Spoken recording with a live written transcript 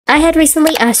I had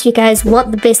recently asked you guys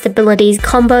what the best abilities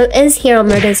combo is here on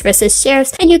Murders vs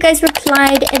Sheriffs, and you guys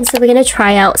replied, and so we're gonna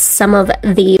try out some of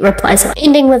the replies,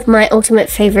 ending with my ultimate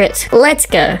favorite. Let's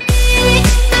go.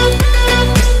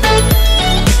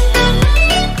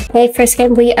 Okay, first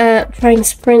game we are trying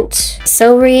sprint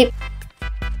celery.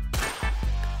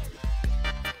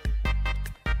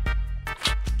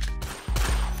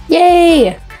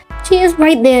 Yay! She is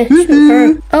right there. Shoot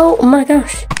her. Oh my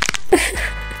gosh.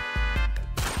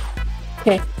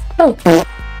 Okay. Oh.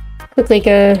 Quickly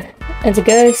go as a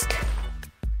ghost.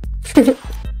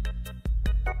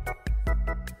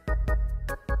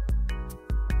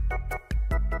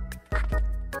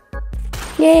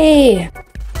 Yay!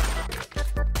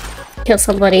 Kill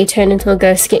somebody, turn into a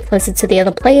ghost, get closer to the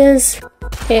other players.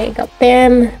 Okay, got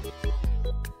them.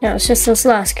 Now it's just this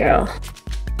last girl.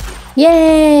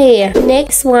 Yay!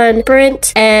 Next one,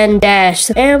 sprint and dash.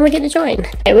 And we're gonna join.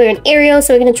 Okay, we're in aerial,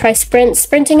 so we're gonna try sprint.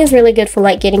 Sprinting is really good for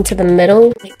like getting to the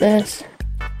middle, like this.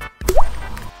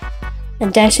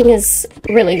 And dashing is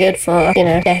really good for, you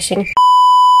know, dashing.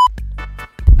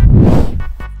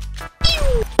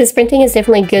 So sprinting is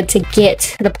definitely good to get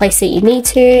to the place that you need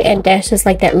to, and dash is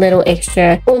like that little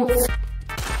extra oomph.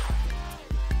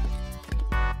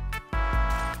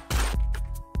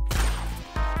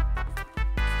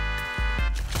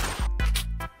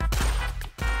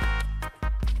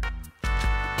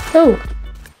 Oh.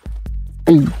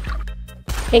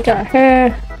 I got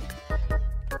her.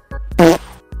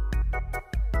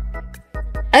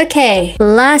 Okay,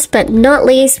 last but not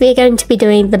least, we're going to be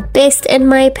doing the best in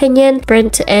my opinion,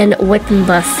 sprint and weapon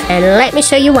buff. And let me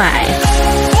show you why.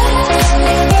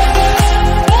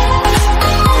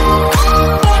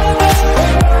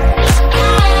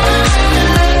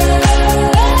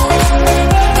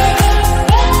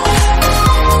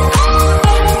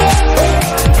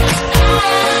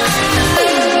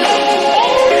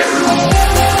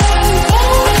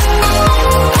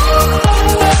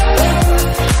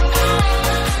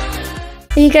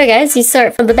 There you go guys, you saw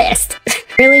it from the best.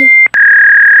 Really?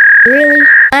 Really?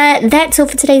 That's all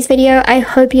for today's video. I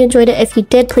hope you enjoyed it. If you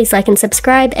did, please like and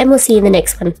subscribe, and we'll see you in the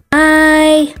next one.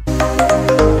 Bye!